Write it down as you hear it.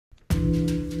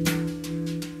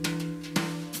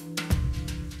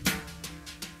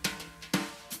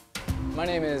My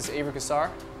name is Avery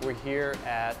Cassar. We're here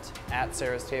at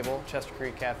Sara's Table, Chester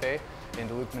Creek Cafe in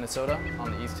Duluth, Minnesota on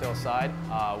the East Hill side.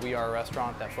 We are a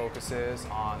restaurant that focuses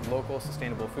on local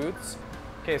sustainable foods.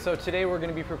 Okay, so today we're going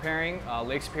to be preparing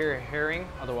Lake Superior herring,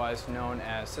 otherwise known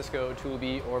as Cisco,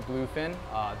 Tulebe, or bluefin.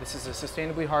 This is a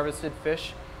sustainably harvested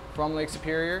fish from Lake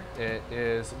Superior. It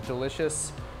is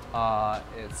delicious.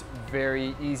 It's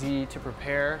very easy to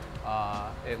prepare.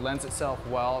 It lends itself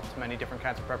well to many different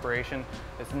kinds of preparation.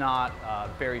 It's not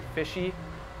very fishy.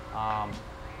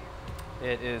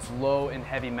 It is low in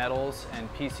heavy metals and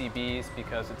PCBs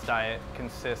because its diet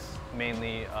consists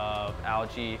mainly of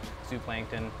algae,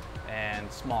 zooplankton, and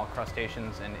small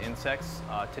crustaceans and insects.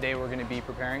 Today we're going to be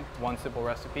preparing one simple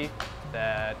recipe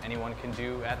that anyone can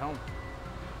do at home.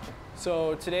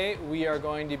 So today we are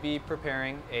going to be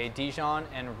preparing a Dijon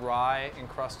and rye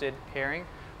encrusted herring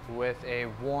with a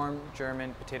warm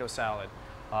German potato salad.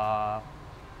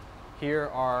 Here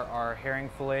are our herring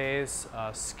fillets,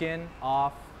 skin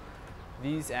off.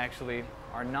 These actually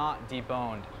are not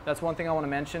deboned. That's one thing I want to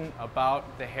mention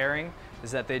about the herring is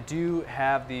that they do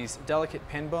have these delicate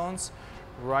pin bones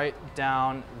right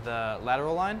down the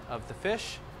lateral line of the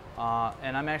fish.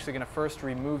 And I'm actually going to first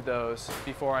remove those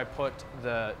before I put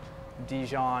the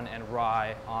Dijon and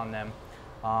rye on them.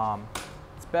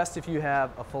 It's best if you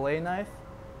have a fillet knife,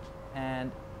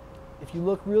 and if you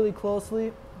look really closely,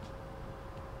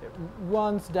 it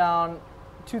runs down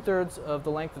 2/3 of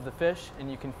the length of the fish, and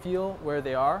you can feel where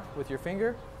they are with your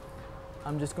finger.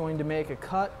 I'm just going to make a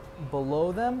cut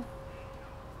below them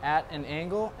at an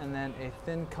angle and then a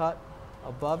thin cut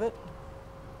above it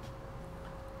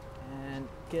and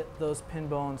get those pin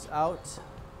bones out.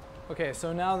 Okay,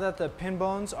 so now that the pin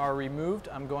bones are removed,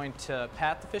 I'm going to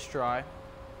pat the fish dry,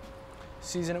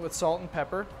 season it with salt and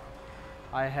pepper.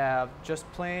 I have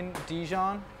just plain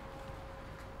Dijon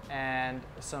and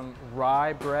some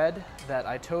rye bread that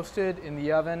I toasted in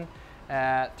the oven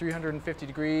at 350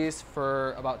 degrees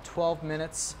for about 12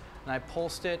 minutes, and I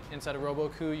pulsed it inside a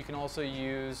Robocoo. You can also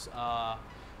use a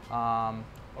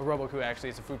Robocoo actually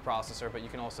is a food processor, but you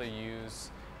can also use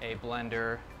a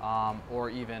blender or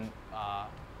even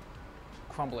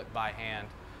crumble it by hand.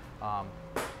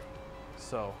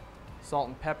 So salt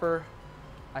and pepper.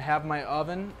 I have my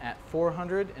oven at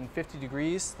 450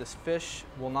 degrees. This fish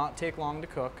will not take long to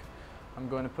cook. I'm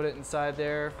going to put it inside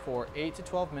there for 8 to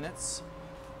 12 minutes.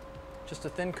 Just a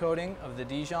thin coating of the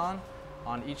Dijon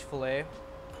on each fillet.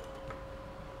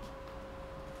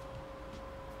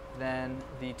 Then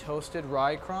the toasted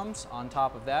rye crumbs on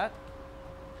top of that.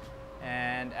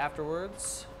 And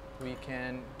afterwards, we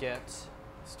can get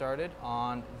started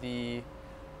on the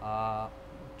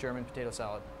German potato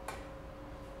salad.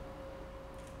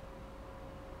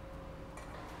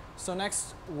 So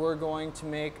next we're going to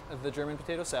make the German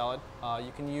potato salad.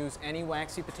 You can use any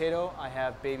waxy potato. I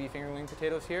have baby fingerling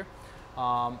potatoes here.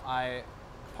 I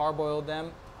parboiled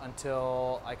them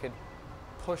until I could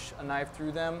push a knife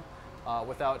through them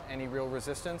without any real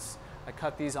resistance. I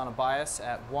cut these on a bias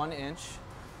at 1 inch,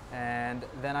 and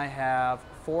then I have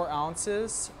 4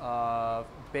 ounces of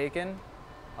bacon,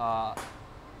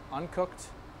 uncooked,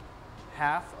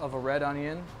 half of a red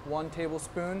onion, 1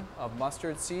 tablespoon of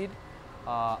mustard seed,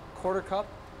 1/4 cup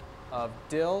of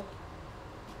dill,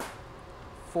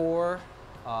 4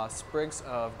 sprigs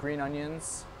of green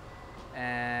onions,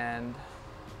 and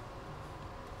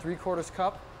 3/4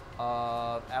 cup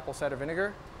of apple cider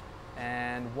vinegar,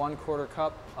 and 1/4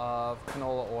 cup of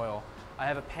canola oil. I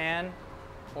have a pan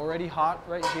already hot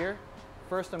right here.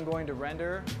 First, I'm going to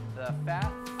render the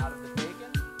fat out of the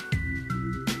bacon.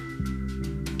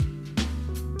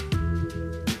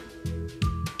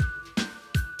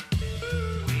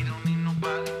 We don't need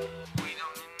nobody. We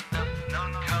don't need nothing. No,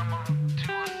 no. Come on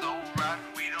to us so right.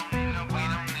 We don't need nobody. We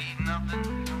don't need nothing.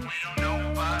 We don't know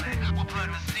nobody. We'll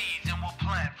plant the seeds and we'll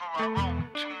plant for our own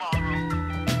tomorrow.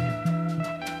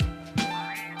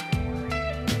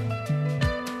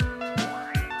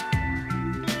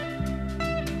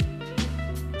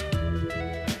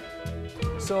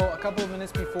 So a couple of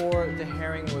minutes before the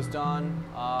herring was done,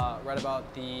 right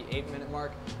about the 8-minute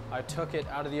mark, I took it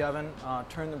out of the oven,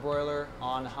 turned the broiler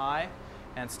on high,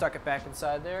 and stuck it back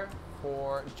inside there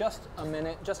for just a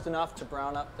minute, just enough to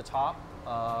brown up the top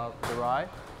of the rye.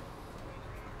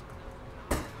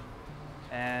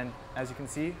 And as you can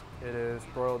see, it is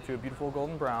broiled to a beautiful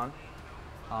golden brown.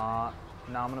 Now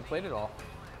I'm going to plate it all.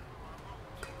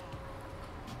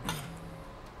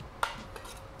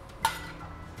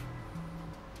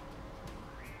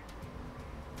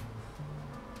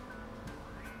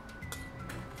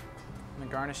 I'm going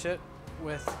to garnish it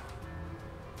with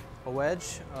a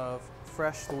wedge of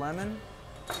fresh lemon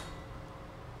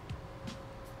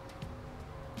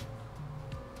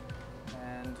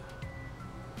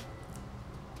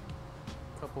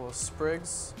little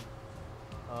sprigs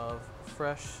of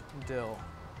fresh dill.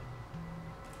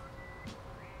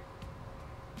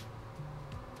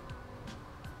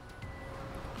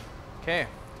 Okay.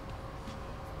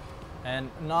 And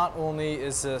not only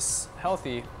is this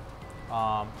healthy,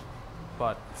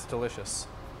 but it's delicious.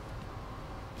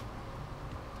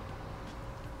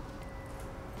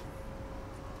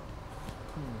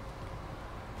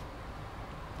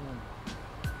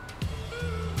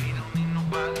 We don't need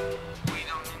nobody. We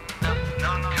don't need nothing.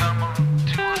 No, no. Come on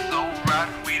to us, alright.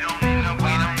 We don't need nobody.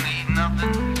 We don't need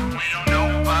nothing. We don't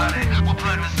nobody. We'll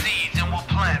plant the seeds and we'll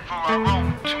plant for our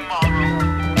own tomorrow.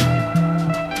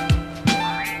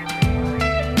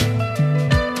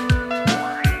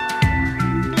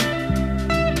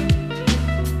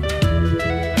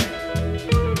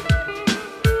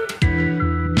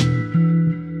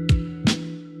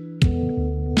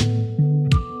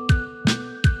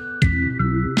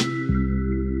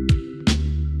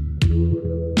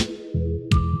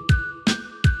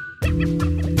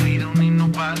 We don't need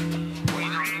nobody. We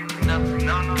don't need nothing.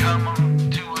 No, no. Come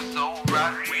on to us,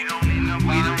 alright. We don't need nobody.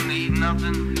 We don't need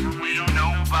nothing. We don't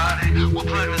nobody. We'll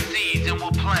plant the seeds and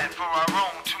we'll plant for